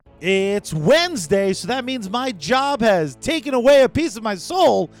It's Wednesday, so that means my job has taken away a piece of my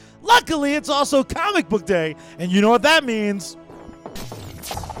soul. Luckily, it's also comic book day, and you know what that means.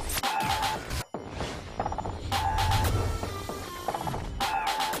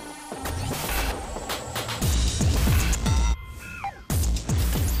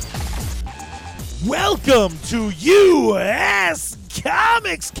 Welcome to US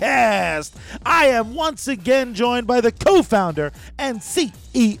Comics Cast. I am once again joined by the co-founder and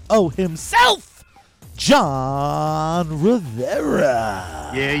CEO himself, John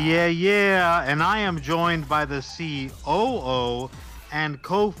Rivera. Yeah. And I am joined by the COO and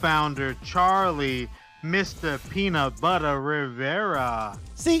co-founder Charlie, Mr. Peanut Butter Rivera.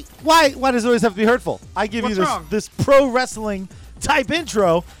 See, why does it always have to be hurtful? I give What's you wrong? this pro wrestling type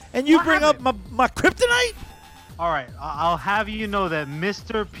intro, and you What bring happened? up my kryptonite? All right, I'll have you know that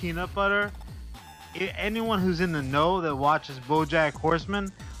Mr. Peanut Butter, anyone who's in the know that watches BoJack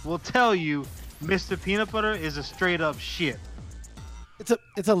Horseman will tell you Mr. Peanut Butter is a straight up shit.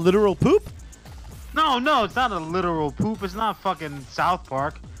 It's a literal poop? No, it's not a literal poop. It's not fucking South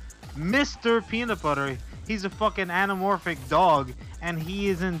Park. Mr. Peanut Butter, he's a fucking anamorphic dog, and he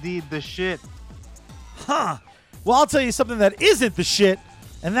is indeed the shit. Huh. Well, I'll tell you something that isn't the shit,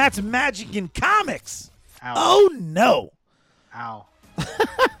 and that's magic in comics. Ow. Oh, no. Ow.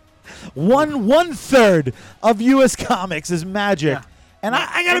 One third of U.S. comics is magic. Yeah. And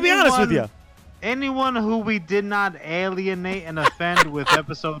I got to be honest with you. Anyone who we did not alienate and offend with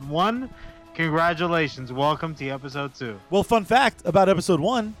episode 1, congratulations. Welcome to episode 2. Well, fun fact about episode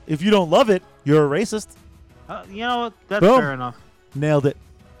 1, if you don't love it, you're a racist. You know what? That's Boom. fair enough. Nailed it.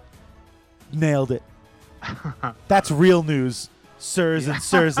 That's real news, sirs and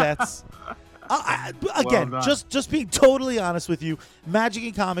sirzettes. Again, Well done. just being totally honest with you, magic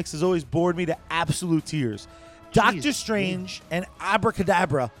in comics has always bored me to absolute tears. Doctor Strange and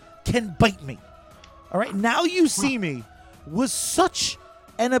Abracadabra can bite me. All right, Now You See Me was such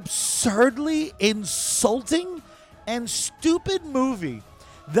an absurdly insulting and stupid movie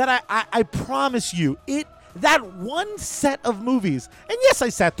that I promise you, that one set of movies, and yes, I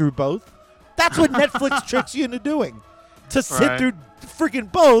sat through both. That's what Netflix tricks you into doing. To sit Right. through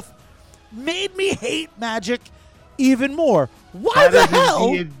freaking both made me hate magic even more. Why That the is hell?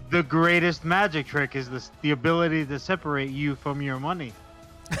 indeed the greatest magic trick is the ability to separate you from your money.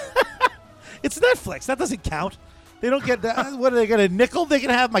 It's Netflix. That doesn't count. They don't get what are they going to nickel? They can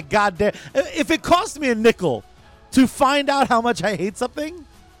have my goddamn. If it costs me a nickel to find out how much I hate something,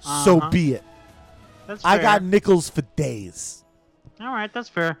 so be it. That's I fair. got nickels for days. All right, that's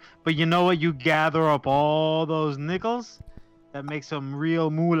fair. But you know what? You gather up all those nickels, that makes some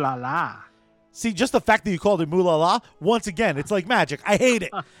real moolah. See, just the fact that you called it moolah la, once again, it's like magic. I hate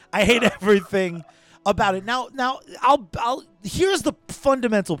it. I hate everything about it. Now, here's the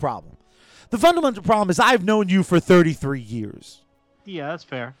fundamental problem. The fundamental problem is I've known you for 33 years. Yeah, that's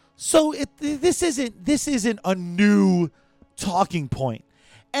fair. So this isn't a new talking point.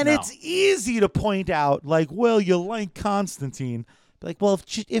 And No. it's easy to point out, like, well, you like Constantine. Like, well,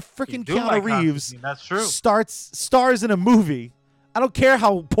 if freaking do Keanu like Reeves Constantine, that's true. stars in a movie, I don't care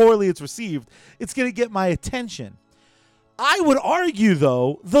how poorly it's received, it's going to get my attention. I would argue,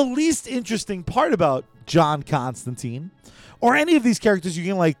 though, the least interesting part about John Constantine, or any of these characters you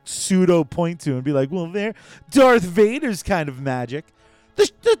can, like, pseudo point to and be like, well, they're Darth Vader's kind of magic.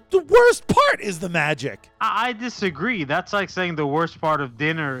 The worst part is the magic. I disagree. That's like saying the worst part of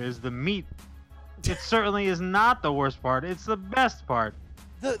dinner is the meat. It certainly is not the worst part. It's the best part.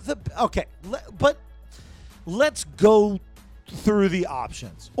 Okay, but let's go through the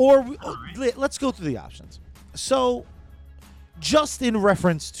options. Let's go through the options. So, just in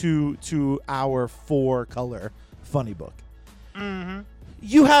reference to our 4-color funny book,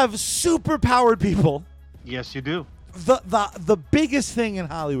 you have super powered people. Yes, you do. The biggest thing in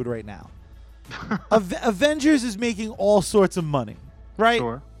Hollywood right now. Avengers is making all sorts of money, right?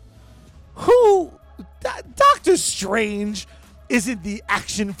 Sure. Doctor Strange isn't the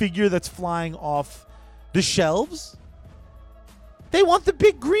action figure that's flying off the shelves. They want the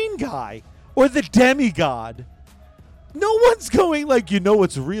big green guy or the demigod. No one's going like, you know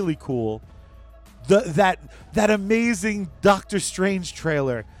what's really cool? That amazing Doctor Strange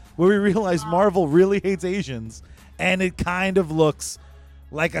trailer where we realize Marvel really hates Asians and it kind of looks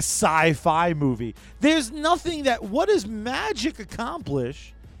like a sci-fi movie. There's nothing what does magic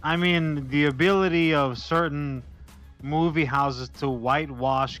accomplish? I mean, the ability of certain movie houses to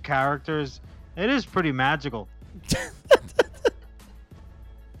whitewash characters, it is pretty magical.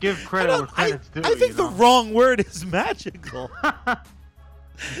 Give credit where credit's due. I think the wrong word is magical.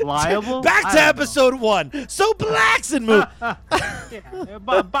 Liable? Back I to don't know. episode 1. So blacks in movie. Yeah.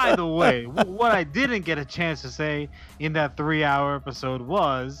 But by the way, what I didn't get a chance to say in that 3-hour episode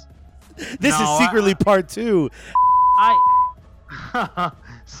was This is no, secretly part 2. I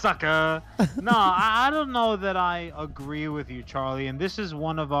sucker. No, I don't know that I agree with you, Charlie. And this is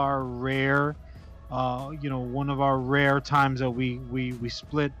one of our rare, one of our rare times that we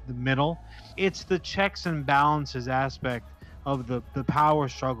split the middle. It's the checks and balances aspect of the power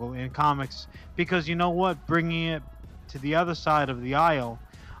struggle in comics, because you know what, bringing it to the other side of the aisle,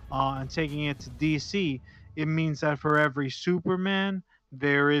 and taking it to DC, it means that for every Superman,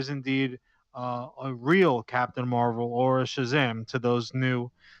 there is indeed a real Captain Marvel or a Shazam to those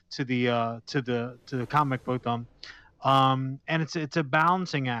new to the comic book and it's a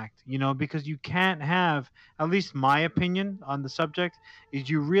balancing act, because you can't have, at least my opinion on the subject is,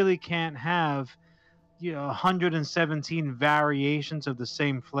 you really can't have 117 variations of the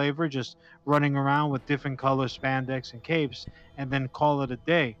same flavor just running around with different color spandex and capes and then call it a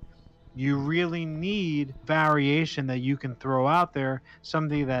day. You really need variation that you can throw out there,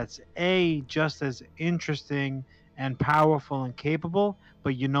 something that's just as interesting and powerful and capable,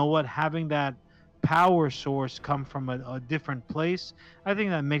 but you know what, having that power source come from a different place, I think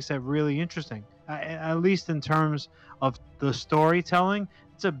that makes that really interesting. At least in terms of the storytelling,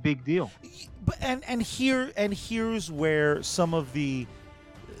 it's a big deal. Here's where some of the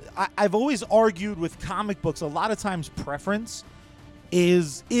I've always argued with comic books, a lot of times preference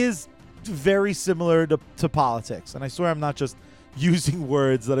is very similar to politics, and I swear I'm not just using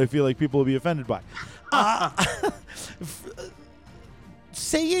words that I feel like people will be offended by.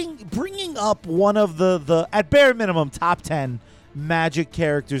 Bringing up one of the at bare minimum top 10 magic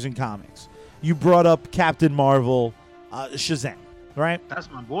characters in comics. You brought up Captain Marvel, Shazam, right? That's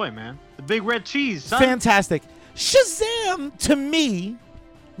my boy, man. The big red cheese, son. Fantastic. Shazam, to me,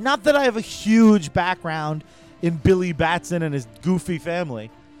 not that I have a huge background in Billy Batson and his goofy family.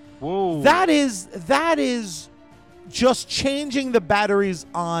 Whoa. That is just changing the batteries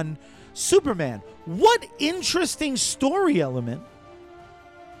on Superman. What interesting story element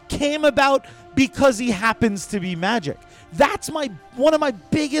came about because he happens to be magic? That's one of my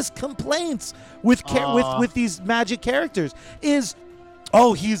biggest complaints with these magic characters is,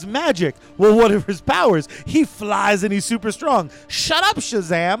 oh, he's magic. Well, what are his powers? He flies and he's super strong. Shut up,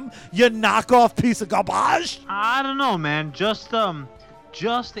 Shazam, you knockoff piece of garbage. I don't know, man. Just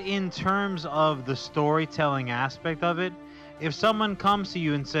in terms of the storytelling aspect of it, if someone comes to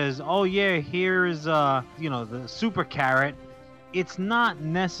you and says, "Oh yeah, here's the super carrot," it's not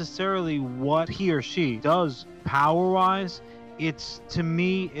necessarily what he or she does power-wise. To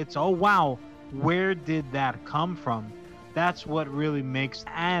me, it's, oh wow, where did that come from? That's what really makes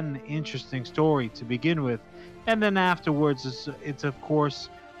an interesting story to begin with. And then afterwards, it's of course,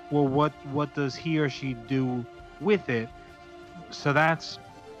 well, what does he or she do with it? So that's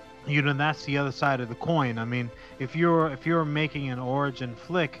the other side of the coin. I mean, if you're making an origin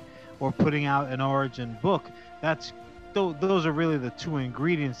flick or putting out an origin book, those are really the two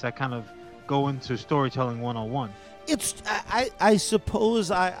ingredients that kind of go into storytelling 101. I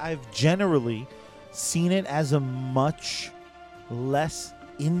suppose I've generally seen it as a much less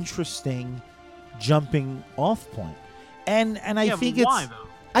interesting jumping off point, and I think it's why, though?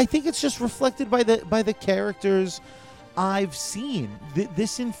 I think it's just reflected by the characters I've seen.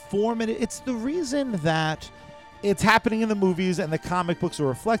 This informative. It's the reason that it's happening in the movies and the comic books are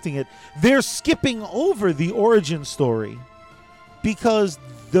reflecting it. They're skipping over the origin story because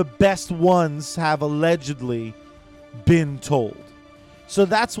the best ones have allegedly been told. So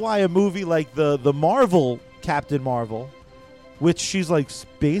that's why a movie like the Marvel Captain Marvel, which she's like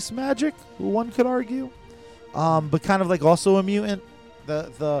space magic, one could argue, but kind of like also a mutant. That's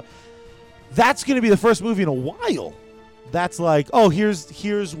going to be the first movie in a while that's like, oh,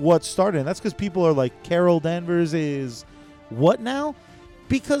 here's what started. And that's because people are like, Carol Danvers is what now?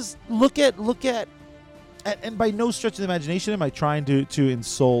 Because look at and by no stretch of the imagination am I trying to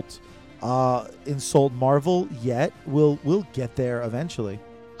insult Marvel yet. We'll get there eventually.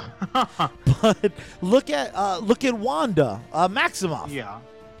 But look at Wanda Maximoff. Yeah.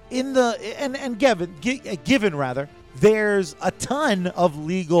 In the given rather, there's a ton of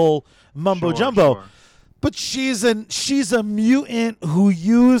legal mumbo jumbo. Sure. But she's a mutant who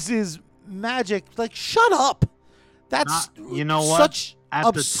uses magic. Like, shut up. That's you know what? Such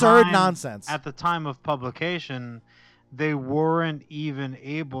absurd time, nonsense. At the time of publication, they weren't even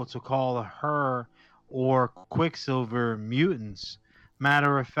able to call her or Quicksilver mutants.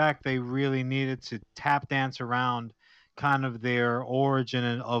 Matter of fact, they really needed to tap dance around kind of their origin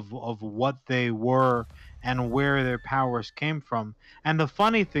and of what they were and where their powers came from. And the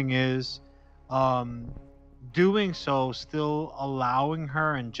funny thing is, um, doing so still allowing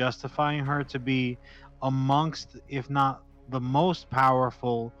her and justifying her to be amongst, if not the most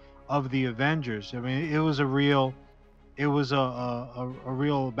powerful of the Avengers. I mean, it was a real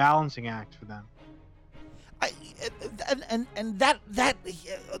balancing act for them. I, and that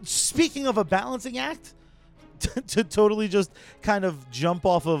speaking of a balancing act, to totally just kind of jump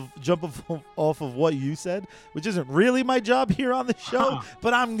off of what you said, which isn't really my job here on the show,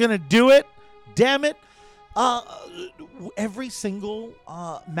 but I'm gonna do it. Damn it! Every single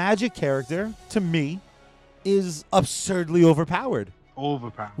Magic character to me is absurdly overpowered.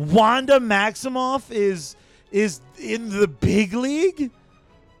 Overpowered. Wanda Maximoff is in the big league.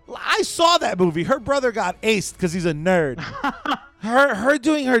 I saw that movie. Her brother got aced because he's a nerd. her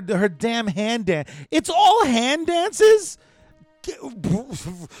doing her damn hand dance. It's all hand dances,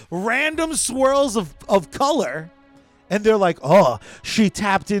 random swirls of color, and they're like, oh, she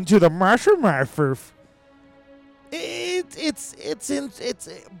tapped into the marshmallow. It's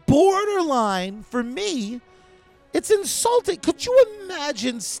borderline for me. It's insulting. Could you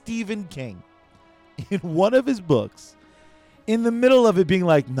imagine Stephen King in one of his books, in the middle of it being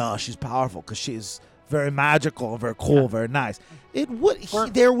like, no, she's powerful because she's very magical, very cool, very nice.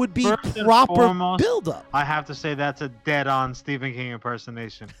 There would be proper build-up. I have to say that's a dead-on Stephen King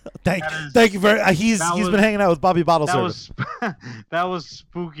impersonation. Thank you very. He's been hanging out with Bobby Bottleservice. That was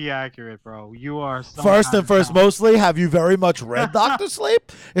spooky accurate, bro. You are first and first. Mostly, have you very much read Doctor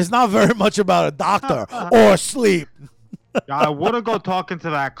Sleep? It's not very much about a doctor or sleep. I wouldn't go talking to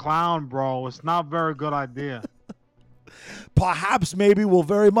that clown, bro. It's not a very good idea. Perhaps maybe will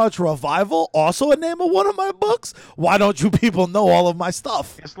very much revival. Also a name of one of my books. Why don't you people know all of my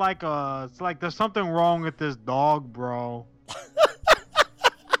stuff? It's like there's something wrong with this dog, bro.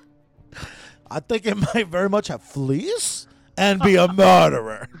 I think it might very much have fleas and be a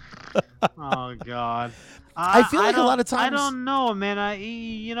murderer. Oh God. I feel like a lot of times. I don't know, man.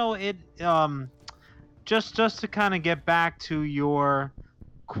 Just to kind of get back to your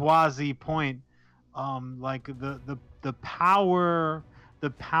quasi point, like the power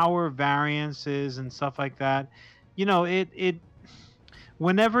variances and stuff like that. It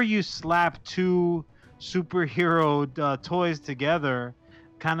whenever you slap two superhero toys together,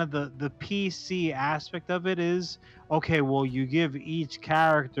 kind of the PC aspect of it is, okay, well, you give each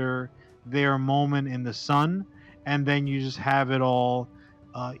character their moment in the sun, and then you just have it all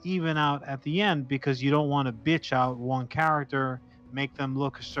even out at the end, because you don't want to bitch out one character, make them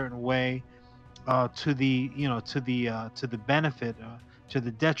look a certain way, to the benefit, to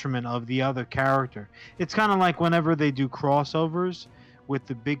the detriment of the other character. It's kind of like whenever they do crossovers with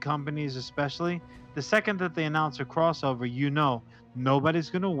the big companies, especially the second that they announce a crossover, nobody's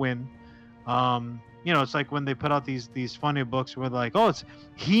gonna win. It's like when they put out these funny books where like, oh, it's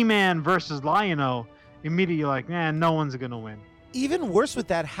He-Man versus Lion-O. Immediately you're like, man, no one's gonna win. Even worse with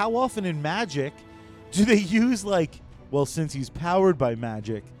that, how often in Magic do they use like, well, since he's powered by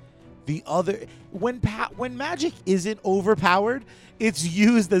magic, the other when magic isn't overpowered, it's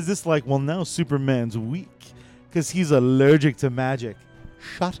used as this like, well, now Superman's weak because he's allergic to magic.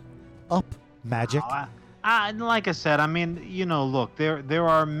 Shut up, Magic. Like I said, I mean, look, there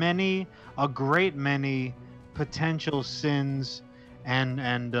are a great many potential sins and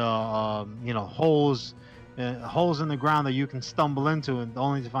holes in the ground that you can stumble into, and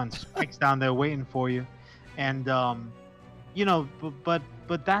only to find spikes down there waiting for you. And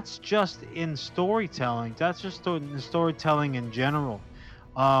but that's just in storytelling. That's just in storytelling in general.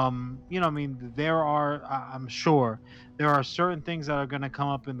 I mean, I'm sure there are certain things that are going to come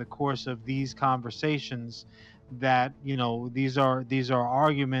up in the course of these conversations that, these are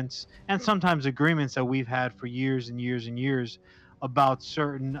arguments and sometimes agreements that we've had for years and years and years about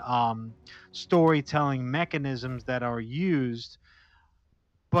certain storytelling mechanisms that are used.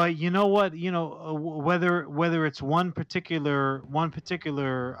 But you know what? Whether it's one particular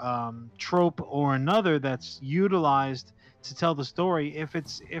trope or another that's utilized to tell the story, if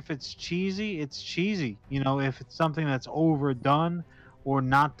it's cheesy, it's cheesy. If it's something that's overdone or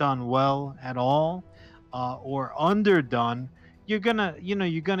not done well at all, or underdone, you're gonna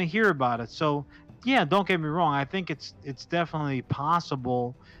hear about it. So yeah, don't get me wrong. I think it's definitely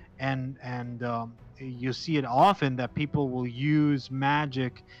possible, and you see it often that people will use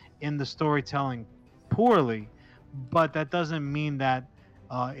magic in the storytelling poorly, but that doesn't mean that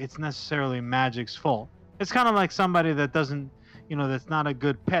it's necessarily magic's fault. It's kind of like somebody that doesn't, that's not a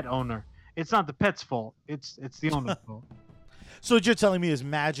good pet owner. It's not the pet's fault. It's the owner's fault. So what you're telling me is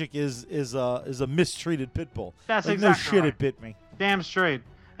magic is a mistreated pit bull. That's like, exactly no shit, right. It bit me. Damn straight.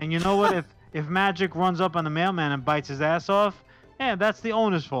 And you know what? if Magic runs up on the mailman and bites his ass off, yeah, that's the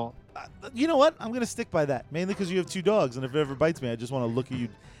owner's fault. You know what? I'm gonna stick by that, mainly because you have 2 dogs, and if it ever bites me, I just want to look at you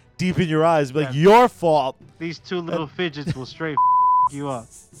deep in your eyes, and be like, Yeah. your fault. These 2 little fidgets will straight you up.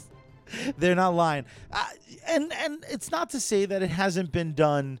 They're not lying. And it's not to say that it hasn't been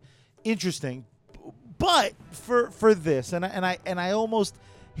done interesting, but for this, and I almost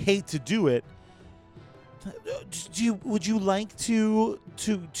hate to do it. Would you like to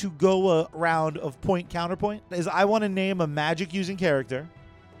go a round of point counterpoint? Is I want to name a Magic using character,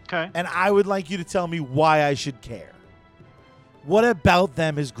 Okay. and I would like you to tell me why I should care. What about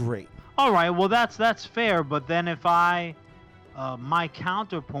them is great? All right. Well, that's fair. But then if I, my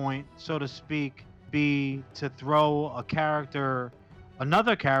counterpoint, so to speak, be to throw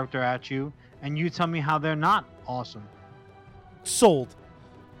another character at you, and you tell me how they're not awesome. Sold.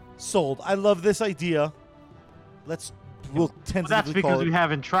 I love this idea. We'll tentatively That's because call we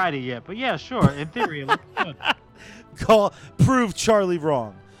haven't tried it yet. But yeah, sure. In theory, it looks good. prove Charlie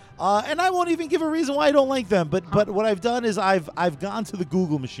wrong. And I won't even give a reason why I don't like them. But what I've done is I've gone to the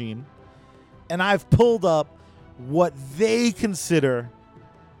Google machine, and I've pulled up what they consider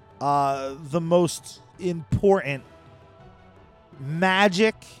the most important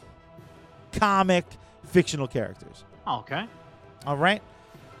Magic comic fictional characters. Okay. All right.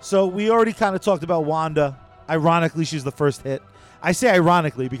 So we already kind of talked about Wanda. Ironically, she's the first hit. I say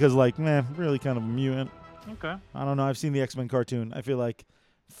ironically because, really kind of a mutant. Okay. I don't know. I've seen the X-Men cartoon. I feel like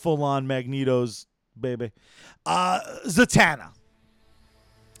full-on Magneto's baby. Zatanna,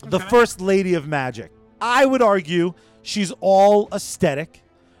 the first lady of magic. I would argue she's all aesthetic.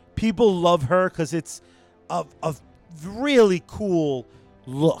 People love her because it's a really cool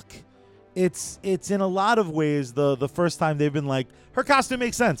look. It's in a lot of ways the first time they've been like, her costume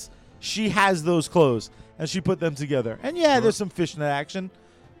makes sense. She has those clothes, and she put them together. And yeah, there's some fishnet action,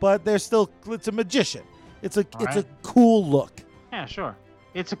 but it's a magician. It's a cool look. Yeah, sure.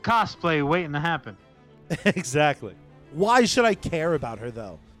 It's a cosplay waiting to happen. Exactly. Why should I care about her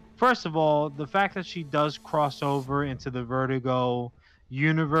though? First of all, the fact that she does cross over into the Vertigo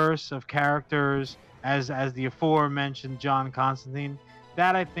universe of characters as the aforementioned John Constantine,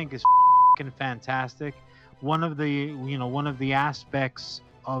 that I think is fucking fantastic. One of the aspects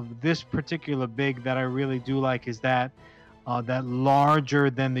of this particular big that I really do like is that that larger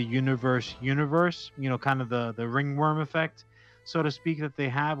than the universe, kind of the ringworm effect, so to speak, that they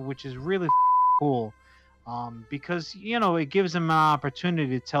have, which is really cool. Because it gives them an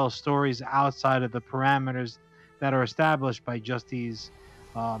opportunity to tell stories outside of the parameters that are established by just these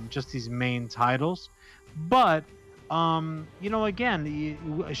main titles. But again,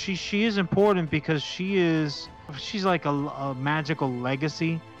 she is important because she's like a magical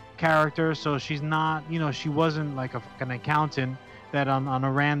legacy character. So she's not, she wasn't like a fucking accountant that on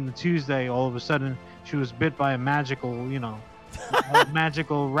a random Tuesday all of a sudden she was bit by a magical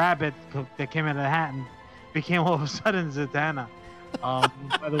magical rabbit that came out of the hat and became all of a sudden Zatanna.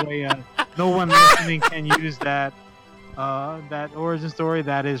 By the way, no one listening can use that origin story.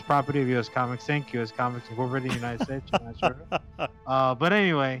 That is property of U.S. Comics. Thank you, U.S. Comics Incorporated, United States. I'm not sure. But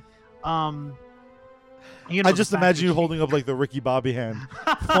anyway, I just imagine you holding up like the Ricky Bobby hand.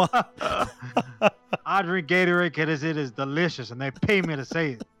 I drink Gatorade because it is delicious, and they pay me to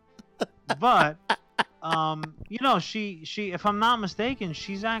say it. But she, if I'm not mistaken,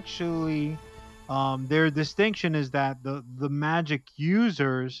 she's actually. Their distinction is that the magic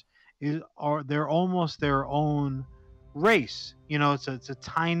users they're almost their own race. It's a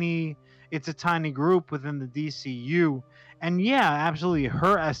tiny group within the DCU, and yeah, absolutely,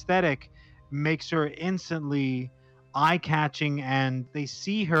 her aesthetic makes her instantly eye-catching, and they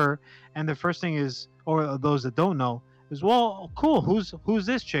see her, and the first thing is, or those that don't know, is, well, cool, who's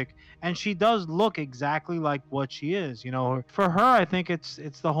this chick? And she does look exactly like what she is. For her, I think it's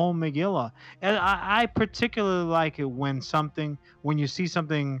the whole Megillah. And I particularly like it when you see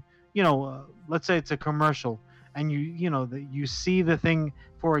something, let's say it's a commercial, and you see the thing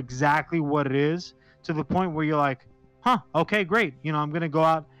for exactly what it is, to the point where you're like, huh, okay, great. I'm going to go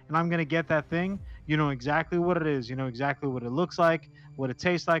out and I'm going to get that thing. You know exactly what it is. You know exactly what it looks like, what it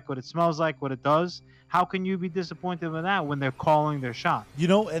tastes like, what it smells like, what it does. How can you be disappointed with that when they're calling their shot?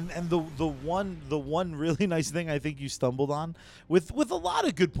 And the one really nice thing I think you stumbled on with a lot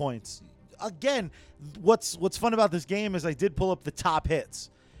of good points. Again, what's fun about this game is I did pull up the top hits,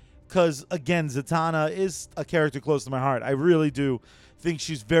 because again, Zatanna is a character close to my heart. I really do think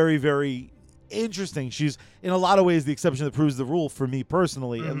she's very, very interesting. She's in a lot of ways the exception that proves the rule for me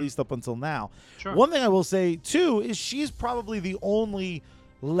personally, at least up until now. Sure. One thing I will say too is she's probably the only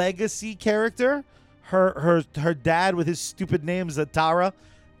legacy character. Her dad with his stupid name Zatara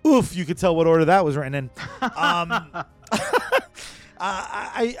Oof, you could tell what order that was written in.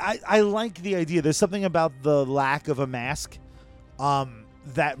 I like the idea. There's something about the lack of a mask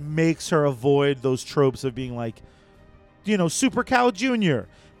that makes her avoid those tropes of being like, Super Cow Jr.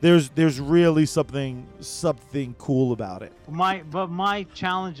 There's really something cool about it. My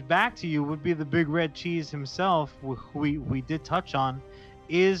challenge back to you would be the Big Red Cheese himself, who we did touch on,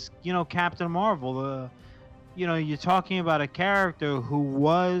 is Captain Marvel. You're talking about a character who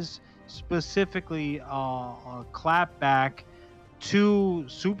was specifically a clapback to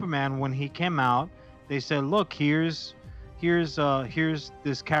Superman when he came out. They said, look, here's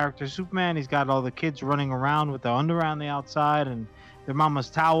this character Superman. He's got all the kids running around with their underwear on the outside and their mama's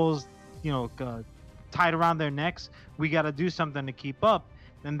towels, tied around their necks. We got to do something to keep up.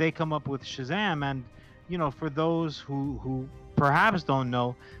 Then they come up with Shazam, and for those who perhaps don't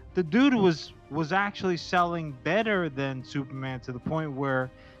know, the dude was actually selling better than Superman, to the point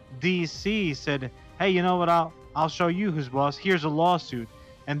where DC said, hey, you know what, I'll show you who's boss. Here's a lawsuit.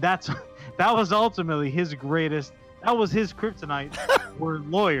 And that was ultimately his greatest. That was his kryptonite. Were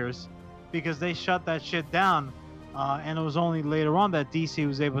lawyers, because they shut that shit down. And it was only later on that DC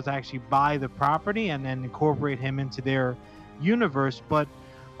was able to actually buy the property and then incorporate him into their universe. But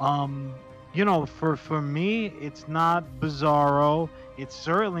for me, it's not Bizarro. It's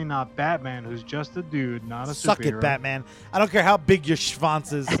certainly not Batman, who's just a dude, not a superhero. Suck it, Batman. I don't care how big your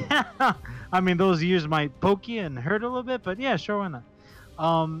schwanz is. I mean, those ears might poke you and hurt a little bit, but yeah, sure, why not?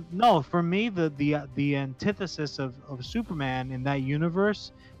 No, for me, the antithesis of Superman in that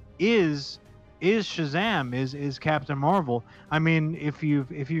universe is Shazam, is Captain Marvel. I mean, if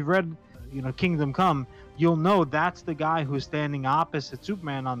you've read Kingdom Come, you'll know that's the guy who's standing opposite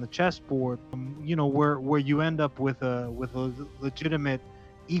Superman on the chessboard. Where you end up with a legitimate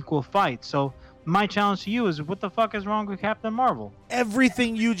equal fight. So my challenge to you is, what the fuck is wrong with Captain Marvel?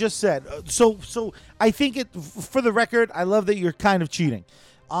 Everything you just said. So I think for the record, I love that you're kind of cheating.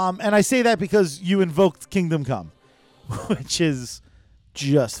 And I say that because you invoked Kingdom Come, which is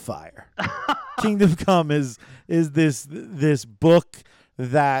just fire. Kingdom Come is this book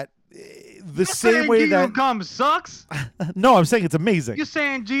that the same way that Kingdom Come sucks? No, I'm saying it's amazing. You're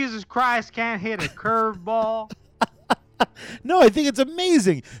saying Jesus Christ can't hit a curveball? No, I think it's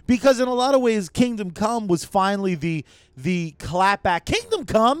amazing because in a lot of ways, Kingdom Come was finally the clapback. Kingdom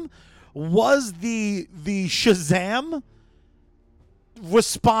Come was the Shazam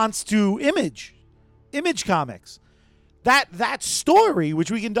response to Image Comics. That story,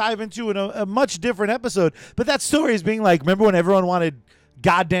 which we can dive into in a much different episode, but that story is being like, remember when everyone wanted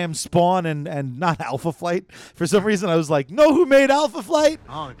goddamn Spawn and not Alpha Flight? For some reason, I was like, know who made Alpha Flight?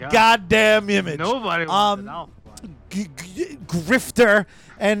 Oh, God. Goddamn Image. Nobody wanted Alpha Flight. Grifter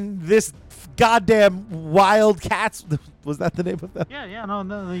and this goddamn Wildcats. Was that the name of that? Yeah,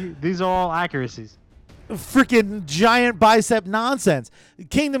 no, these are all accuracies. Freaking giant bicep nonsense.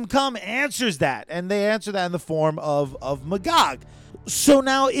 Kingdom Come answers that, and they answer that in the form of Magog. So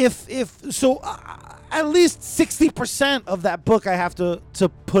now, if at least 60% of that book I have to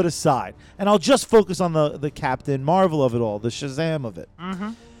put aside, and I'll just focus on the Captain Marvel of it all, the Shazam of it.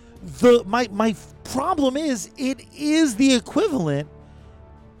 Mm-hmm. My problem is it is the equivalent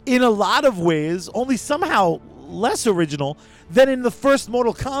in a lot of ways, only somehow less original than in the first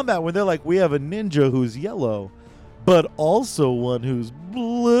Mortal Kombat, when they're like, we have a ninja who's yellow, but also one who's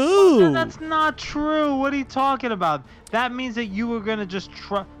blue. No, that's not true. What are you talking about? That means that you were gonna just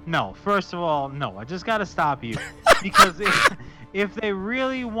No, first of all, no. I just gotta stop you, because if they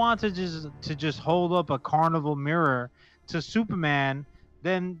really want to just hold up a carnival mirror to Superman,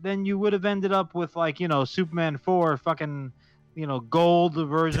 then you would have ended up with, like, Superman 4, fucking, gold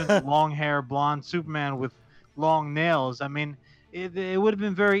version, long hair, blonde Superman with long nails. I mean, it would have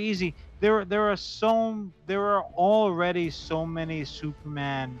been very easy. There are already so many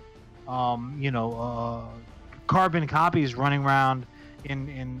Superman, carbon copies running around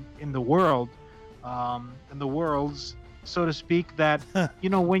in the world, in the worlds, so to speak, that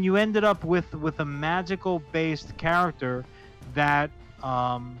when you ended up with a magical based character that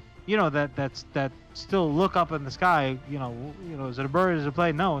that still look up in the sky, is it a bird, is it a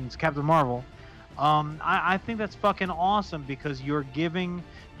plane? No, and it's Captain Marvel. I think that's fucking awesome, because you're getting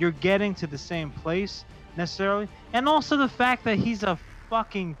to the same place necessarily, and also the fact that he's a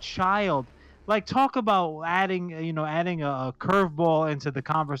fucking child. Like, talk about adding, adding a curveball into the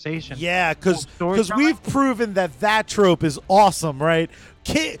conversation. Yeah, Well, because storytelling? we've proven that trope is awesome, right?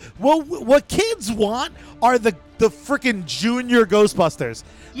 What kids want are the freaking junior Ghostbusters.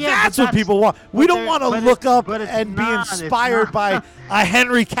 Yeah, but That's what people want. We but don't they're- want to but look it- up but it's and be not, it's inspired not. by a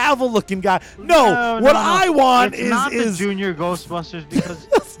Henry Cavill looking guy. No, what I want It's not the is junior Ghostbusters, because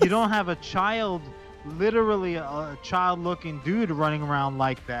you don't have a child, literally a child-looking dude running around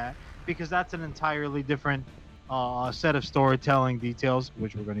like that, because that's an entirely different set of storytelling details,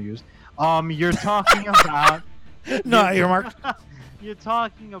 which we're going to use. You're talking about no you're, earmark. you're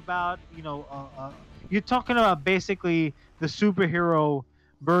talking about you're talking about basically the superhero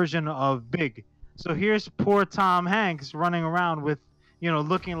version of Big. So here's poor Tom Hanks running around with,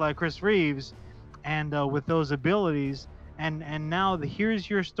 looking like Chris Reeves, and with those abilities, and now here's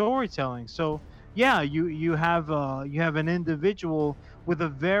your storytelling. So yeah, you have an individual with a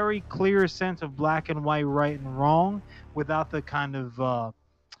very clear sense of black and white, right and wrong, without the kind of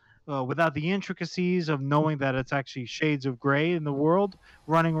without the intricacies of knowing that it's actually shades of gray in the world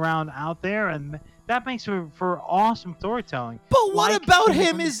running around out there, and that makes for awesome storytelling. But what Like about some of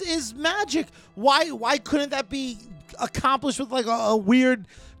him the- is magic? Why couldn't that be accomplished with like a weird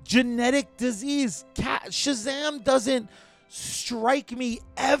genetic disease? Shazam doesn't strike me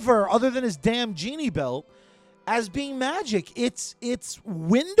ever, other than his damn genie belt, as being magic. It's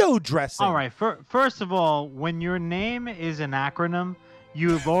window dressing. All right. First of all, when your name is an acronym,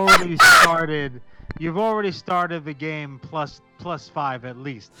 you've already started. You've already started the game plus 5 at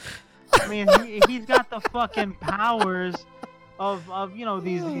least. I mean, he's got the fucking powers of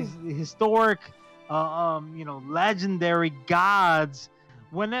these historic, legendary gods.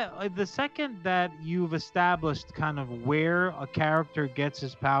 The second that you've established kind of where a character gets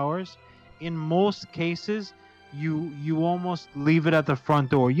his powers, in most cases, you almost leave it at the front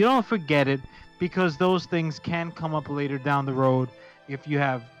door. You don't forget it, because those things can come up later down the road if you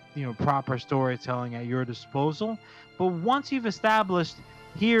have proper storytelling at your disposal. But once you've established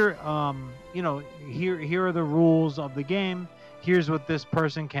here, here are the rules of the game. Here's what this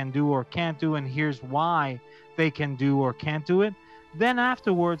person can do or can't do, and here's why they can do or can't do it. Then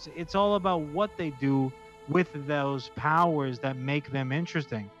afterwards, it's all about what they do with those powers that make them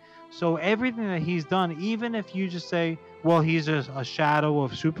interesting. So everything that he's done, even if you just say, well, he's a shadow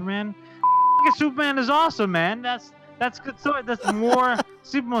of Superman, Superman is awesome, man. That's good story. That's more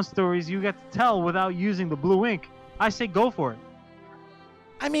Superman stories you get to tell without using the blue ink. I say go for it.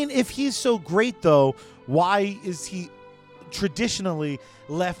 I mean, if he's so great, though, why is he traditionally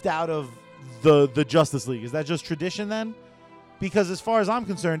left out of the Justice League? Is that just tradition then? Because as far as I'm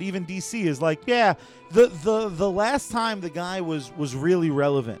concerned, even DC is like, yeah, the last time the guy was really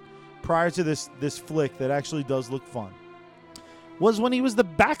relevant prior to this flick that actually does look fun was when he was the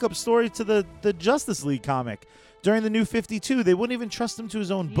backup story to the Justice League comic during the New 52. They wouldn't even trust him to his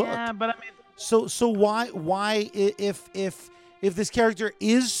own book. Yeah, but I mean, so why if this character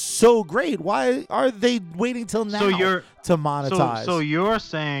is so great, why are they waiting till now to monetize? So you're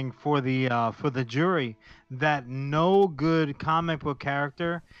saying for the jury that no good comic book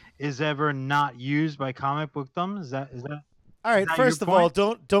character is ever not used by comic book thumbs? Is that all right? is that First your of all,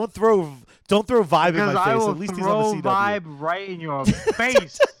 point? don't throw vibe in Because my I face. will At least he's throw on the CW. vibe right in your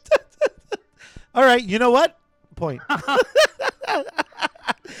face. All right, you know what? Point.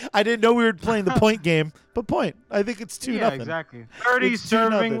 I didn't know we were playing the point game, but point. I think it's 2-0. Yeah, exactly. 30 It's 2-0.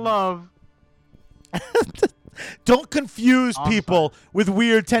 serving love. Don't confuse I'm people with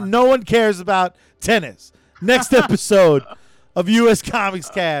weird No one cares about tennis. Next episode of U.S. Comics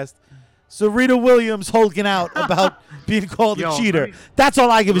Cast. Serena Williams hulking out about being called Yo, a cheater. let me- That's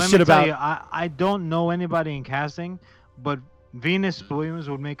all I give a Let shit me tell about. you, I don't know anybody in casting, but Venus Williams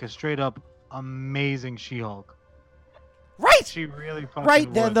would make a straight up amazing She-Hulk. Right. She really fucking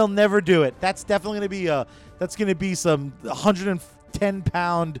Right. Then would. they'll never do it. That's definitely going to be some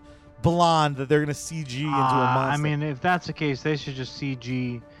 110-pound blonde that they're going to CG into a monster. I mean, if that's the case, they should just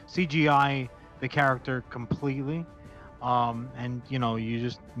CGI the character completely, and you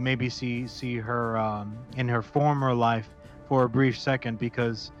just maybe see her in her former life for a brief second,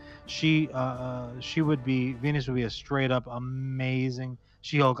 because Venus would be a straight up amazing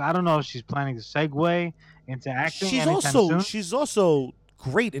She-Hulk. I don't know if she's planning to segue into acting. She's also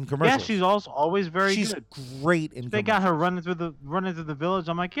great in commercials. Yeah, she's also always very She's good. great in They got her running through the village.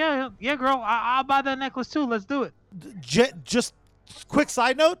 I'm like, yeah, girl, I'll buy that necklace too. Let's do it. Just quick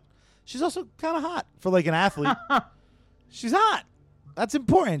side note, she's also kind of hot for like an athlete. She's hot. That's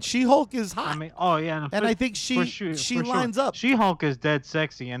important. She-Hulk is I hot, mean, oh yeah, no, and I think for she sure, she for sure. lines up. She-Hulk is dead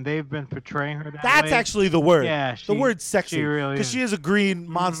sexy, and they've been portraying her that That's way. actually the word. Yeah, The word she sexy, really because is. she is a green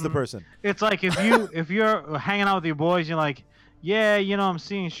monster hmm person. It's like if you're hanging out with your boys, you're like, yeah, I'm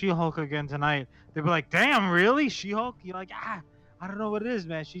seeing She-Hulk again tonight. They'd be like, damn, really, She-Hulk? You're like, I don't know what it is,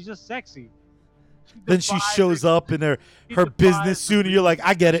 man. She's just sexy. She Then she defies shows up in her she her defies business the suit, and you're like,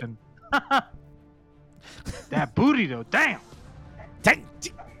 I get it. reason. That booty though, damn. Dang,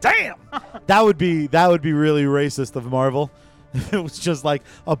 damn. that would be really racist of Marvel. If it was just like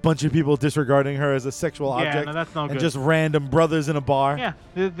a bunch of people disregarding her as a sexual Yeah, object, no, that's no and good. just random brothers in a bar. Yeah,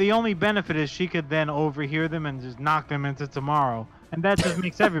 the only benefit is she could then overhear them and just knock them into tomorrow, and that just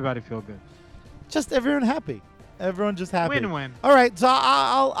makes everybody feel good. Just everyone happy. Everyone just happy. Win-win. All right, so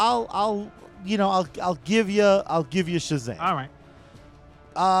I'll give you Shazam. All right.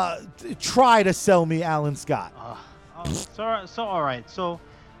 Try to sell me Alan Scott. So all right. So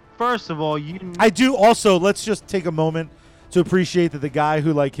first of all, I do also. Let's just take a moment to appreciate that the guy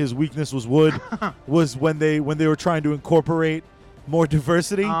who like his weakness was wood was when they were trying to incorporate more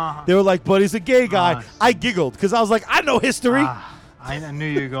diversity. They were like, "But he's a gay guy." I giggled because I was like, "I know history." I knew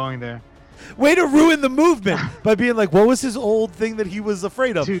you were going there. Way to ruin the movement by being like, what was his old thing that he was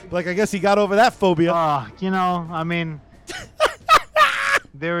afraid of? Dude. Like, I guess he got over that phobia. I mean,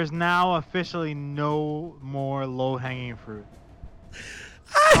 there is now officially no more low-hanging fruit.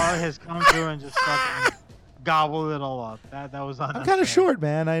 Charlie has come through and just fucking gobbled it all up. That was unnecessary. I'm kind of short,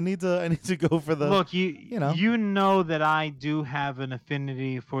 man. I need to go for the. Look, you know that I do have an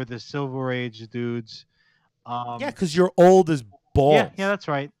affinity for the Silver Age dudes. Yeah, because you're old as balls. Yeah, that's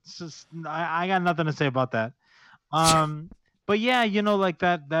right. I got nothing to say about that. But yeah, like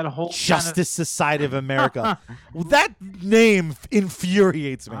that whole Justice Society of America. Well, that name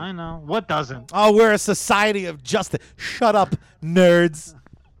infuriates me. I know. What doesn't? Oh, we're a society of justice. Shut up, nerds.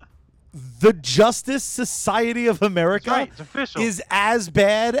 The Justice Society of America That's right. It's official. is as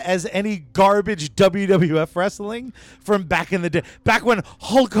bad as any garbage WWF wrestling from back in the day. Back when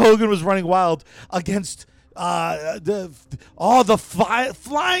Hulk Hogan was running wild against the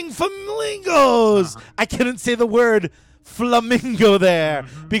flying flamingos. I couldn't say the word flamingo there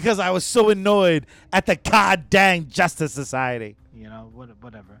because I was so annoyed at the goddamn Justice Society.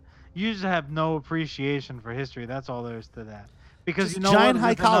 Whatever. You just have no appreciation for history. That's all there is to that. Because just giant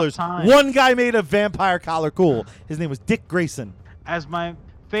high collars. One guy made a vampire collar cool. His name was Dick Grayson. As my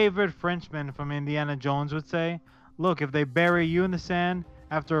favorite Frenchman from Indiana Jones would say, look, if they bury you in the sand,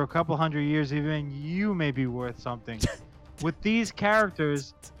 after a couple hundred years, even you may be worth something. With these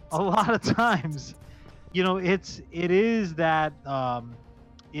characters, a lot of times, it is the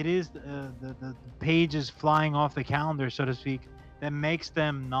pages flying off the calendar, so to speak, that makes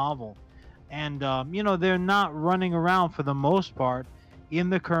them novel. And they're not running around for the most part in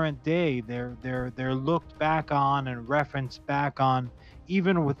the current day. They're looked back on and referenced back on,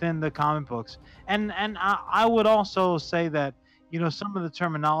 even within the comic books. And I would also say that some of the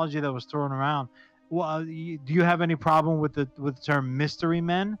terminology that was thrown around. Well, do you have any problem with the term mystery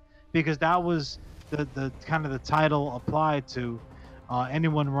men? Because that was the kind of the title applied to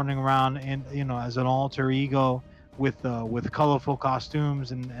anyone running around in as an alter ego with colorful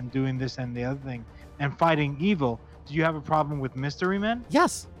costumes and doing this and the other thing and fighting evil. Do you have a problem with mystery men?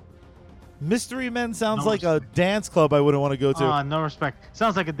 Yes. Mystery Men sounds like a dance club I wouldn't want to go to. No respect.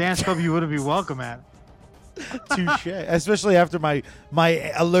 Sounds like a dance club you wouldn't be welcome at. Touche. Especially after my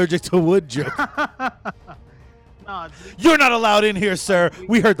allergic to wood joke. No, you're not allowed in here, sir.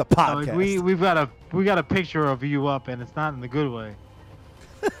 We heard the podcast. No, we got a picture of you up, and it's not in the good way.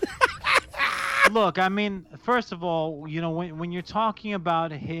 Look, I mean, first of all, when you're talking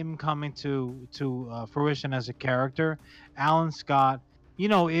about him coming to fruition as a character, Alan Scott, he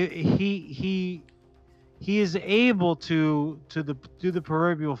is able to do the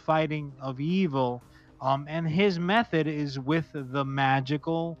proverbial fighting of evil, and his method is with the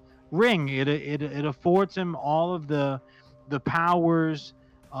magical ring. It affords him all of the powers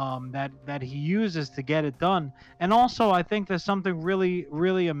that he uses to get it done. And also, I think there's something really,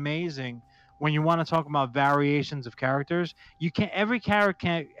 really amazing when you want to talk about variations of characters. Every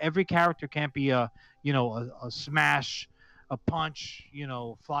character can't be a smash, a punch,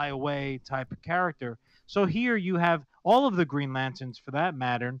 fly away type of character. So here you have all of the Green Lanterns for that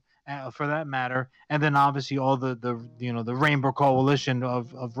matter, and then obviously all the Rainbow Coalition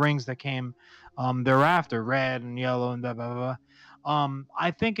of rings that came thereafter, red and yellow and blah blah blah. I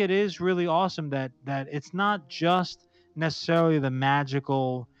think it is really awesome that it's not just necessarily the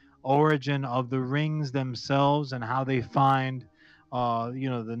magical origin of the rings themselves and how they find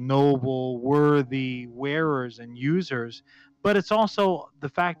the noble, worthy wearers and users, but it's also the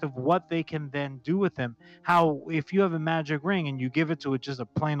fact of what they can then do with them. How if you have a magic ring and you give it to it just a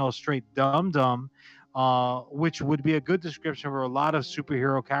plain old straight dum dum, which would be a good description for a lot of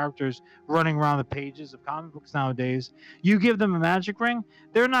superhero characters running around the pages of comic books nowadays. You give them a magic ring,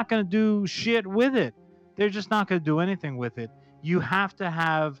 they're not going to do shit with it. They're just not going to do anything with it. You have to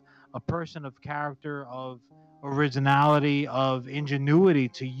have a person of character, of originality, of ingenuity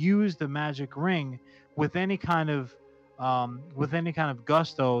to use the magic ring with any kind of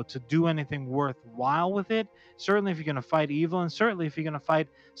gusto to do anything worthwhile with it. Certainly, if you're going to fight evil, and certainly if you're going to fight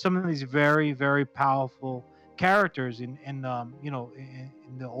some of these very, very powerful characters in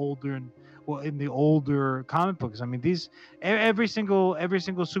the older in the older comic books. I mean, every single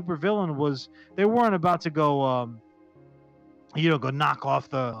supervillain was they weren't about to go go knock off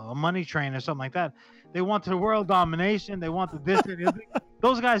the money train or something like that. They wanted world domination. They wanted this and the other.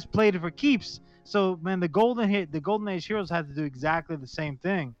 Those guys played it for keeps. So man, the Golden Age heroes had to do exactly the same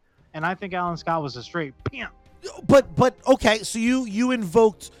thing, and I think Alan Scott was a straight pimp. But okay, so you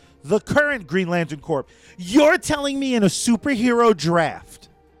invoked the current Green Lantern Corps. You're telling me in a superhero draft,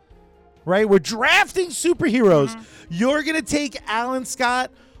 right? We're drafting superheroes. Mm-hmm. You're gonna take Alan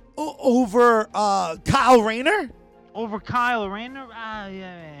Scott over Kyle Rayner? Over Kyle Rayner?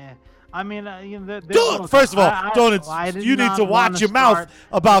 Yeah. I mean, first of all, you need to watch your mouth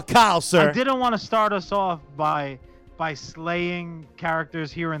about Kyle, sir. I didn't want to start us off by slaying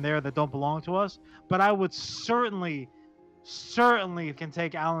characters here and there that don't belong to us, but I would certainly can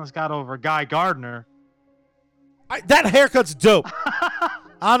take Alan Scott over Guy Gardner. That haircut's dope.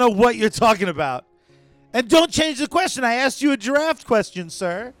 I don't know what you're talking about. And don't change the question. I asked you a draft question,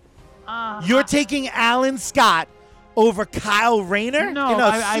 sir. You're taking Alan Scott over Kyle Rayner in a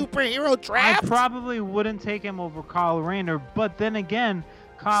superhero draft? I probably wouldn't take him over Kyle Rayner, but then again,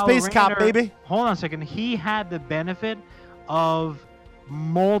 Space Cop, baby. Hold on a second. He had the benefit of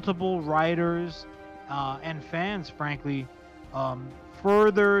multiple writers and fans, frankly,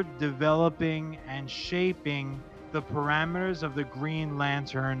 further developing and shaping the parameters of the Green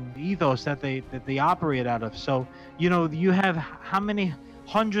Lantern ethos that they operate out of. So, you have how many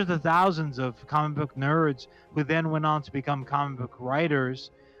hundreds of thousands of comic book nerds who then went on to become comic book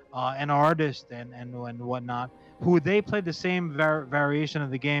writers and artists and whatnot, who they played the same variation of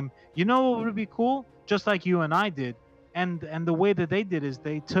the game. You know what would be cool? Just like you and I did. And the way that they did is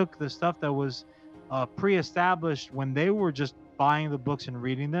they took the stuff that was pre-established when they were just buying the books and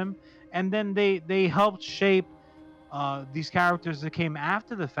reading them, and then they helped shape these characters that came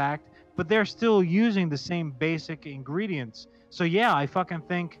after the fact, but they're still using the same basic ingredients. So yeah, I fucking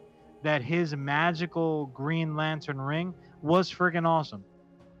think that his magical Green Lantern ring was friggin' awesome.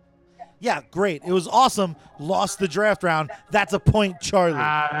 Yeah, great. It was awesome. Lost the draft round. That's a point, Charlie.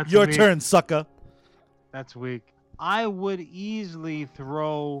 Your weak. Turn, sucker. That's weak. I would easily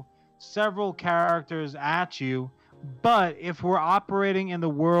throw several characters at you, but if we're operating in the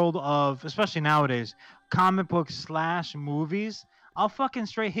world of, especially nowadays, comic books / movies, I'll fucking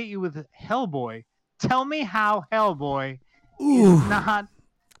straight hit you with Hellboy. Tell me how Hellboy is not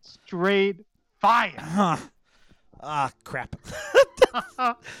straight fire. Huh. Crap.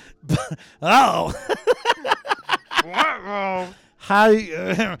 Oh.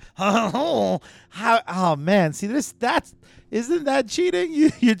 Oh man, see this, isn't that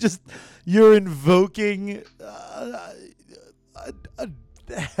cheating? You're invoking a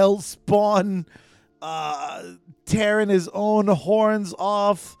hellspawn tearing his own horns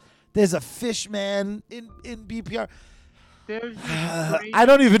off. There's a fish man in BPR. I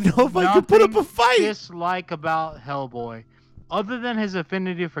don't even know if I could put up a fight. Dislike about Hellboy, other than his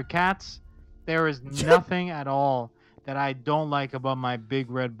affinity for cats, there is nothing at all that I don't like about my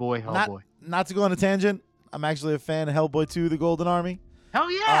big red boy Hellboy. Not to go on a tangent, I'm actually a fan of Hellboy 2: The Golden Army. Hell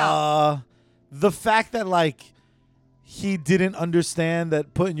yeah! The fact that he didn't understand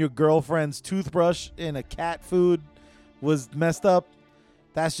that putting your girlfriend's toothbrush in a cat food was messed up,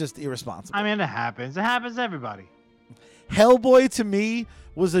 that's just irresponsible. I mean, it happens. It happens to everybody. Hellboy to me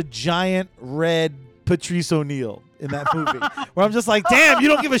was a giant red Patrice O'Neal in that movie, where I'm just like, damn, you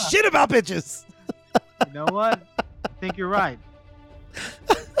don't give a shit about bitches. You know what? I think you're right.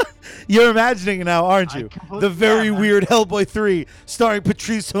 You're imagining it now, aren't you? The very weird Hellboy 3 starring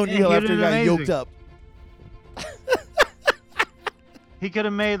Patrice O'Neal after he got yoked up. He could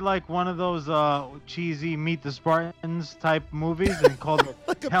have made one of those cheesy Meet the Spartans type movies and called it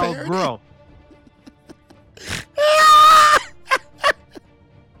like Hell Bro.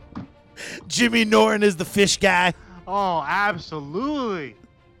 Jimmy Norton is the fish guy. Oh, absolutely.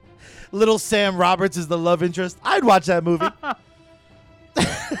 Little Sam Roberts is the love interest. I'd watch that movie.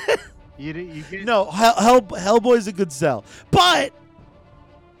 You get No, Hellboy's a good sell, but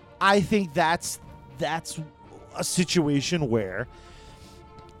I think that's a situation where,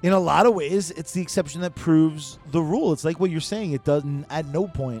 in a lot of ways, it's the exception that proves the rule. It's like what you're saying. It doesn't, at no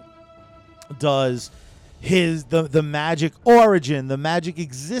point does the magic origin, the magic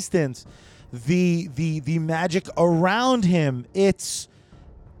existence, the magic around him. It's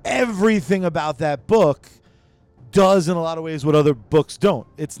everything about that book does in a lot of ways what other books don't.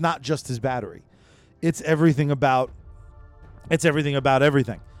 It's not just his battery. It's everything about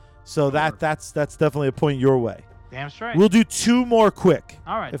everything. So that's definitely a point your way. damn straight. We'll do 2 more quick.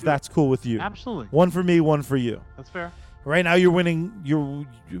 All right, if do that's cool with you. Absolutely. 1 for me, 1 for you. That's fair. Right now you're winning.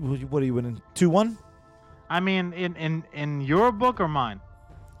 What are you winning? 2-1. I mean, in your book or mine?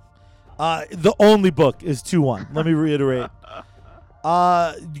 The only book is 2-1. Let me reiterate.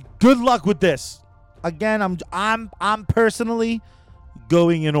 Good luck with this. Again, I'm personally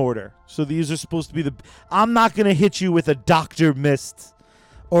going in order. So these are supposed to be I'm not gonna hit you with a Dr. Mist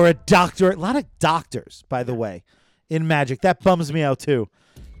or a doctor. A lot of doctors, by the way, in Magic. That bums me out too.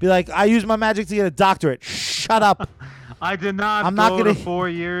 Be like, I use my magic to get a doctorate. Shut up. I did not I'm go not gonna to 4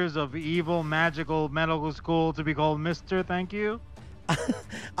 years of evil magical medical school to be called Mister. Thank you.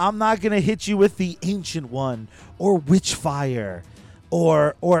 I'm not gonna hit you with the Ancient One or Witchfire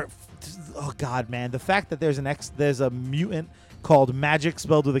or oh god, man, the fact that there's a mutant called Magic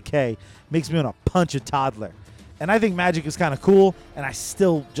spelled with a K makes me want to punch a toddler. And I think Magic is kind of cool, and I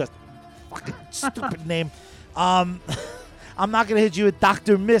still just fucking stupid name. I'm not gonna hit you with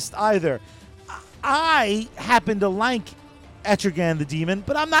Dr. Mist either. I happen to like Etrigan the Demon,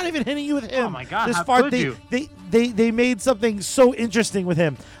 but I'm not even hitting you with him. Oh my god, This how far, could you? They made something so interesting with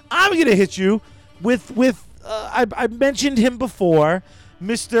him. I'm gonna hit you with I mentioned him before,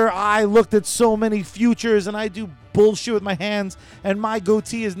 Mr. I looked at so many futures and I do bullshit with my hands and my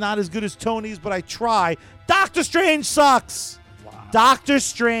goatee is not as good as Tony's, but I try. Doctor Strange sucks. Wow. Doctor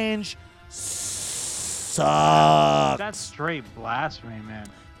Strange sucks. That's straight blasphemy, man.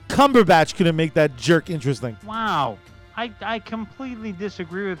 Cumberbatch couldn't make that jerk interesting. Wow. I completely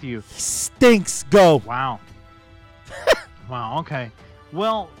disagree with you. He stinks. Go. Wow. Wow, okay.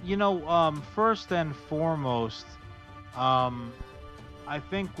 Well, first and foremost, I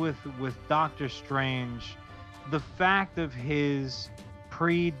think with Doctor Strange, the fact of his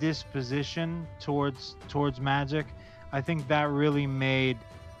predisposition towards magic, I think that really made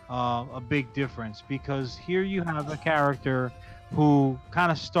a big difference, because here you have a character who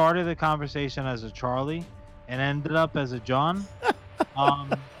kind of started the conversation as a Charlie and ended up as a John.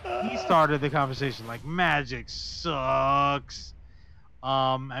 He started the conversation like magic sucks.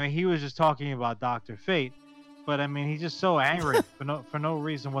 I mean, he was just talking about Dr. Fate, but I mean, he's just so angry for no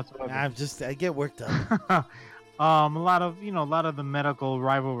reason whatsoever. I get worked up. A lot of the medical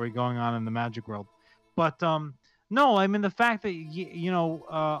rivalry going on in the magic world, but no, I mean the fact that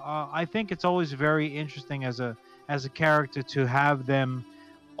I think it's always very interesting as a character to have them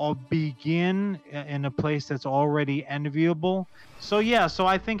all begin in a place that's already enviable. So yeah, so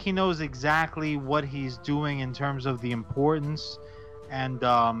I think he knows exactly what he's doing in terms of the importance and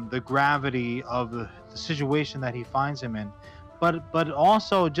the gravity of the situation that he finds him in. But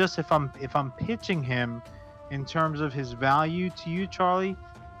also, just if I'm pitching him in terms of his value to you, Charlie,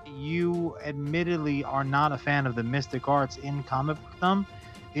 you admittedly are not a fan of the mystic arts in comic bookdom.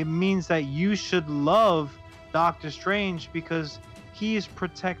 It means that you should love Doctor Strange because he is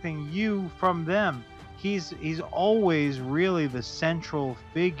protecting you from them. He's always really the central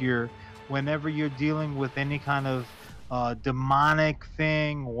figure whenever you're dealing with any kind of demonic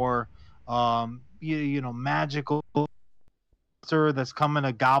thing or magical monster that's coming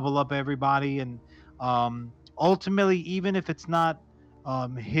to gobble up everybody. And ultimately, even if it's not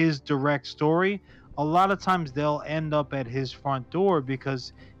his direct story, a lot of times they'll end up at his front door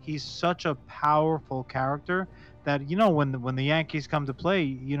because he's such a powerful character that when the Yankees come to play,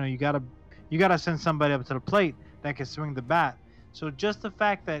 you gotta send somebody up to the plate that can swing the bat. So just the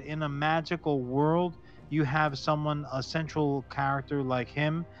fact that in a magical world you have a central character like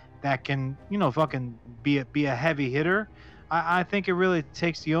him that can fucking be a heavy hitter, I think it really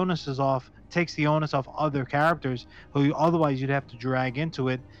takes the onus off other characters who otherwise you'd have to drag into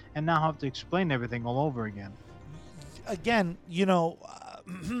it and now have to explain everything all over again. Again,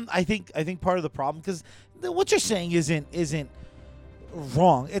 I think part of the problem, because what you're saying isn't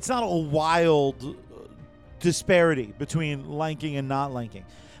wrong. It's not a wild disparity between liking and not liking.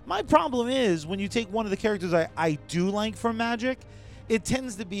 My problem is when you take one of the characters I do like from Magic, it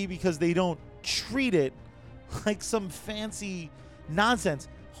tends to be because they don't treat it like some fancy nonsense.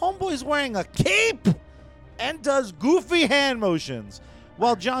 Homeboy's wearing a cape and does goofy hand motions.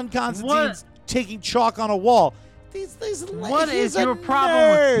 while John Constantine's taking chalk on a wall. What is your nerd. problem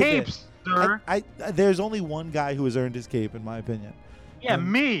with capes, sir? There's only one guy who has earned his cape, in my opinion. Yeah,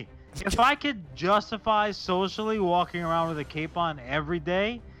 me. If I could justify socially walking around with a cape on every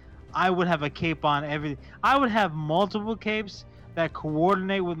day, I would have a cape on I would have multiple capes that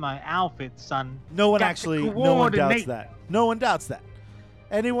coordinate with my outfit, son. No one doubts that. No one doubts that.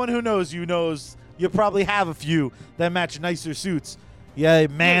 Anyone who knows you knows you probably have a few that match nicer suits. Yeah,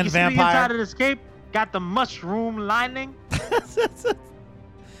 man, you vampire. See the inside of this cape got the mushroom lining.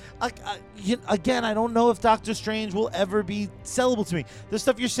 Again, I don't know if Doctor Strange will ever be sellable to me. The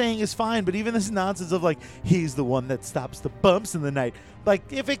stuff you're saying is fine, but even this nonsense of like, he's the one that stops the bumps in the night. Like,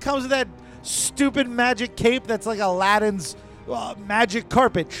 if it comes with that stupid magic cape that's like Aladdin's magic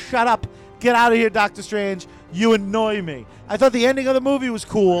carpet, shut up. Get out of here, Doctor Strange. You annoy me. I thought the ending of the movie was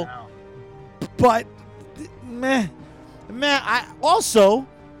cool, but meh. I also,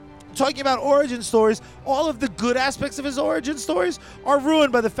 talking about origin stories, all of the good aspects of his origin stories are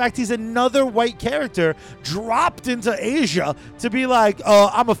ruined by the fact he's another white character dropped into Asia to be like,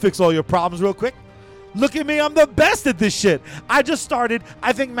 I'm gonna fix all your problems real quick. Look at me, I'm the best at this shit. I just started.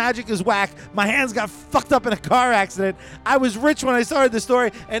 I think magic is whack. My hands got fucked up in a car accident. I was rich when I started the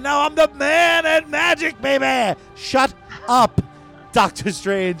story, and now I'm the man at magic, baby. Shut up, Doctor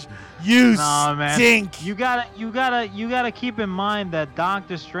Strange. You stink. You gotta keep in mind that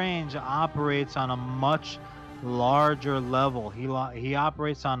Doctor Strange operates on a much larger level. He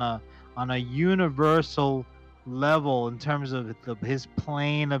operates on a universal level in terms of his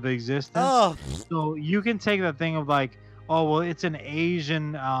plane of existence. Oh. So you can take that thing of like, oh well, it's an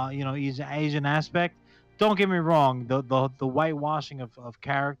Asian, Asian aspect. Don't get me wrong. The whitewashing of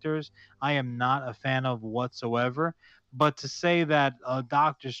characters, I am not a fan of whatsoever. But to say that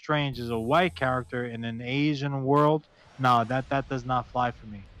Doctor Strange is a white character in an Asian world, no, that does not fly for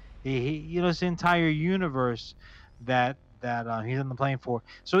me. It's the entire universe that he's on the plane for.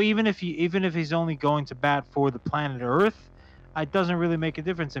 So even if he's only going to bat for the planet Earth, it doesn't really make a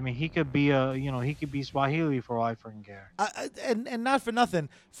difference. I mean, he could be Swahili for all I freaking care. And not for nothing.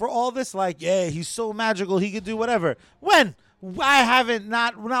 For all this, like, yeah, he's so magical, he could do whatever. When? I haven't,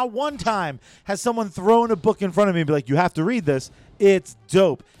 not one time has someone thrown a book in front of me and be like, you have to read this. It's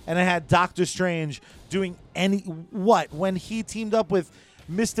dope. And I had Doctor Strange doing when he teamed up with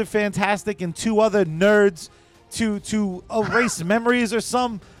Mr. Fantastic and two other nerds to erase memories or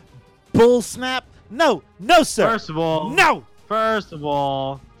some bull snap. No, sir. First of all, no. First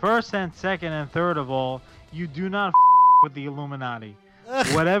and second and third of all, you do not with the Illuminati.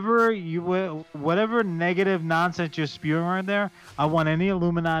 Whatever negative nonsense you're spewing right there, I want any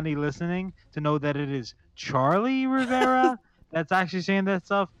Illuminati listening to know that it is Charlie Rivera that's actually saying that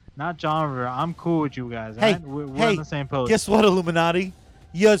stuff, not John Rivera. I'm cool with you guys. Hey, right? We're on the same page. Guess what, Illuminati?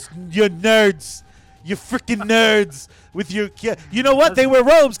 You're nerds. You freaking nerds with your. You know what? They wear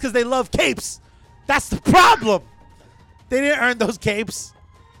robes because they love capes. That's the problem. They didn't earn those capes.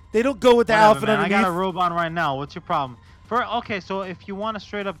 They don't go with the outfit underneath. I got a robe on right now. What's your problem? So if you want a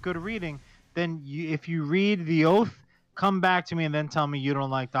straight up good reading, then if you read The Oath, come back to me and then tell me you don't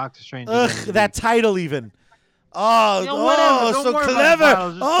like Doctor Strange. Ugh, that title even. Oh, so clever.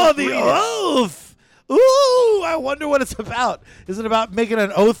 Oh, The Oath. Ooh, I wonder what it's about. Is it about making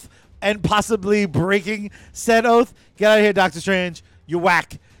an oath and possibly breaking said oath? Get out of here, Doctor Strange. You're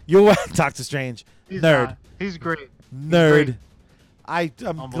whack. Doctor Strange. Nerd. He's great. Nerd.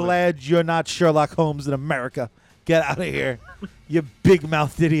 I'm glad you're not Sherlock Holmes in America. Get out of here, you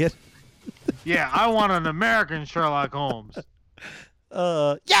big-mouthed idiot. Yeah, I want an American Sherlock Holmes.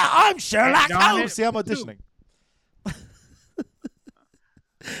 Yeah, I'm Sherlock Holmes. See, I'm auditioning.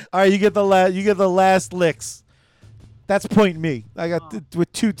 All right, you get the last licks. That's point me. I got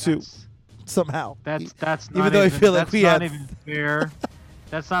with 2-2 somehow. That's even though I feel like we had. That's not even fair.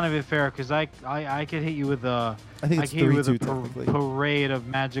 That's not even fair because I could hit you with a. I think it's 3-2 parade of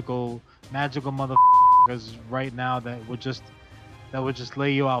magical motherfuckers right now that would just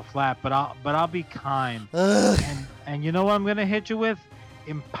lay you out flat. But I'll be kind. And you know what I'm gonna hit you with?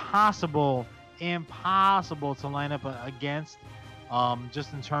 Impossible to line up against.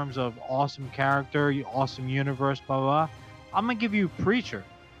 Just in terms of awesome character, awesome universe, blah blah. I'm gonna give you Preacher.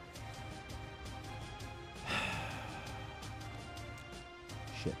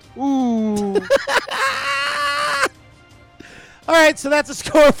 Shit. Ooh. All right, so that's a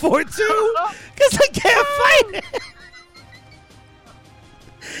score of 4-2 because I can't fight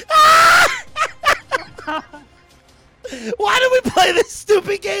it. Why do we play this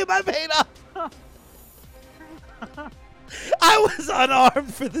stupid game I made up? I was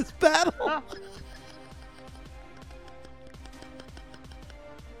unarmed for this battle.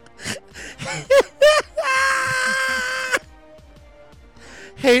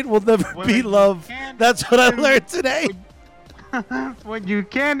 Hate will never beat love. That's what I learned today. When you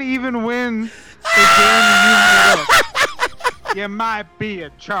can't even win the game you made up, you might be a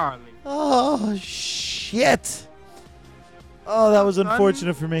Charlie. Oh, shit. Oh, that was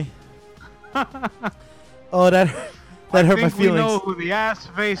unfortunate for me. Oh, that hurt my feelings. We know who the ass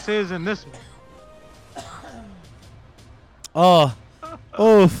face is in this one. Oh,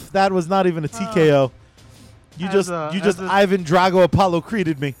 oof, that was not even a TKO. You just Ivan Drago Apollo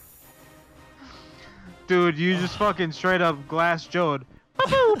Creeded me. Dude, you just fucking straight up glass Jode.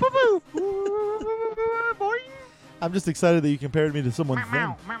 I'm just excited that you compared me to someone's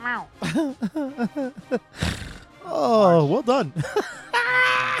name. Oh, well done.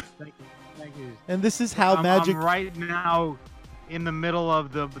 Thank you. And this is how magic. I'm right now in the middle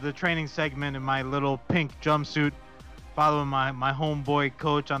of the training segment in my little pink jumpsuit, following my homeboy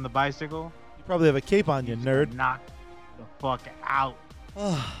coach on the bicycle. You probably have a cape on, you nerd. Knock the fuck out.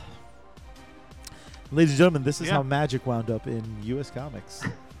 Ladies and gentlemen, this is how magic wound up in U.S. Comics.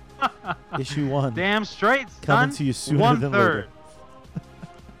 Issue 1. Damn straight, son. Coming to you sooner than later.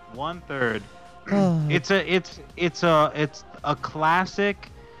 1/3. It's a classic.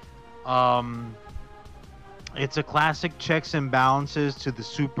 It's a classic checks and balances to the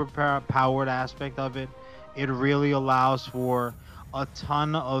super powered aspect of it. It really allows for a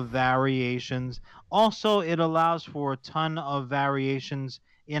ton of variations. Also, it allows for a ton of variations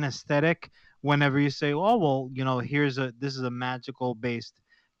in aesthetic. Whenever you say, "Oh well, this is a magical based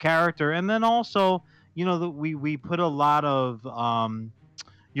character," and then also, we put a lot of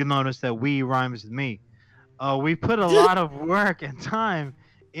you'll notice that "we" rhymes with me. We put a lot of work and time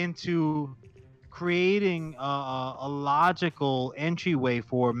into creating a logical entryway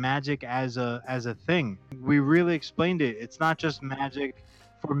for magic as a thing. We really explained it. It's not just magic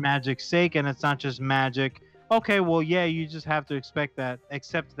for magic's sake, and it's not just magic. Okay, well, yeah, you just have to accept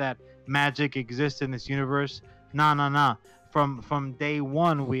that magic exists in this universe. Nah. From day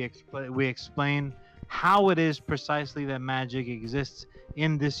one, we explain how it is precisely that magic exists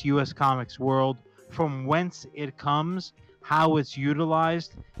in this U.S. Comics world, from whence it comes, how it's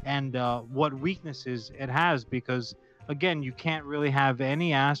utilized, and what weaknesses it has. Because again, you can't really have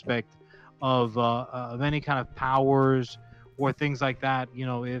any aspect of any kind of powers or things like that.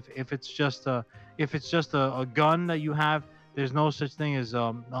 If it's just a gun that you have, there's no such thing as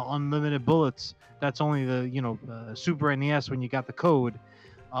unlimited bullets. That's only the Super NES when you got the code.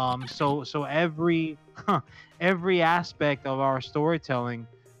 So every aspect of our storytelling,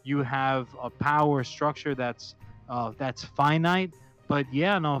 you have a power structure that's finite. But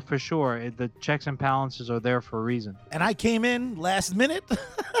yeah, no, for sure, the checks and balances are there for a reason. And I came in last minute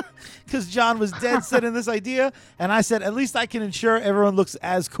because John was dead set in this idea, and I said, at least I can ensure everyone looks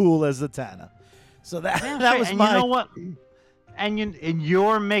as cool as Zatanna. So that was my. You know what? And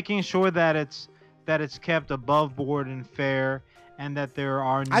you're making sure that it's kept above board and fair, and that there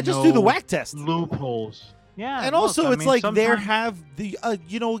are I just do the whack test loopholes. Yeah, and also it's like there have the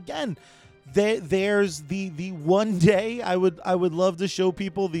again. There's the one day I would love to show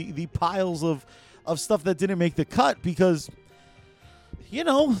people the piles of stuff that didn't make the cut, because it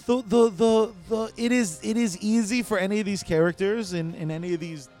is easy for any of these characters in any of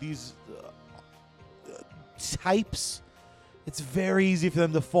these types. It's very easy for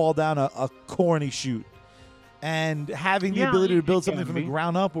them to fall down a corny chute, and having the ability to build something from the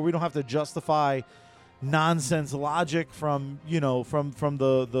ground up where we don't have to justify nonsense logic from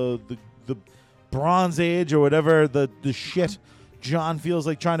the Bronze Age or whatever the shit John feels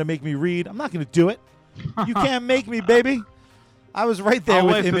like trying to make me read. I'm not going to do it. You can't make me, baby. I was right there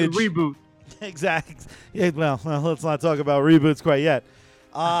with Image. For the reboot. Exactly. Yeah, well, let's not talk about reboots quite yet.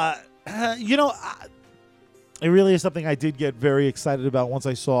 It really is something I did get very excited about once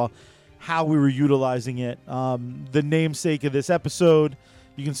I saw how we were utilizing it. The namesake of this episode,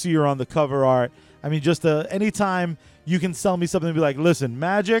 you can see her on the cover art. I mean, just anytime you can sell me something and be like, listen,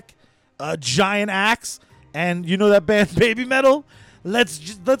 magic, a giant axe, and you know that band Baby Metal?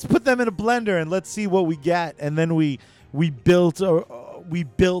 Let's put them in a blender and let's see what we get. And then we built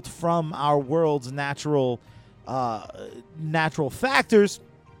from our world's natural factors,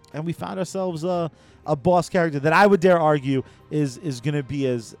 and we found ourselves a boss character that I would dare argue is going to be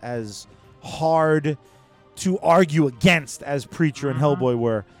as hard to argue against as Preacher and Hellboy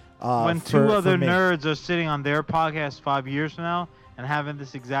were. When two other nerds are sitting on their podcast 5 years from now and having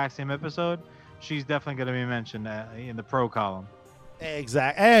this exact same episode, she's definitely going to be mentioned in the pro column.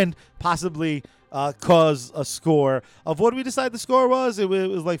 Exactly, and possibly cause a score of what did we decide the score was? It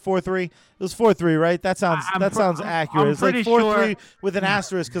was like 4-3. It was 4-3, right? That sounds accurate. It's like 4-3 sure, with an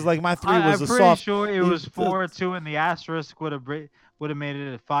asterisk because like my 3 was I'm a pretty soft. sure it was 4-2, and the asterisk would have made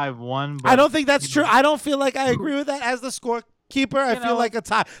it a 5-1. I don't think that's true. I don't feel like I agree with that as the scorekeeper. I feel like a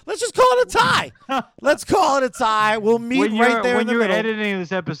tie. Let's just call it a tie. Let's call it a tie. We'll meet right there in the middle. When you're editing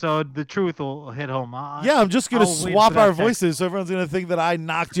this episode, the truth will hit home. Yeah, I'm just gonna swap our voices, so everyone's gonna think that I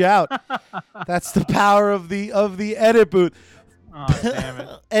knocked you out. That's the power of the edit booth. Oh, damn it.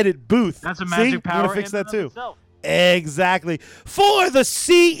 Edit booth. That's a magic power. I'm gonna fix that too. Itself. Exactly. For the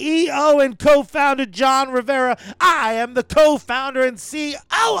CEO and co-founder John Rivera, I am the co-founder and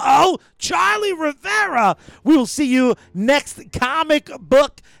COO Charlie Rivera. We will see you next comic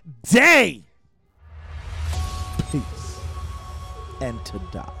book day. Peace and to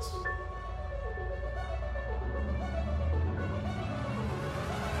das.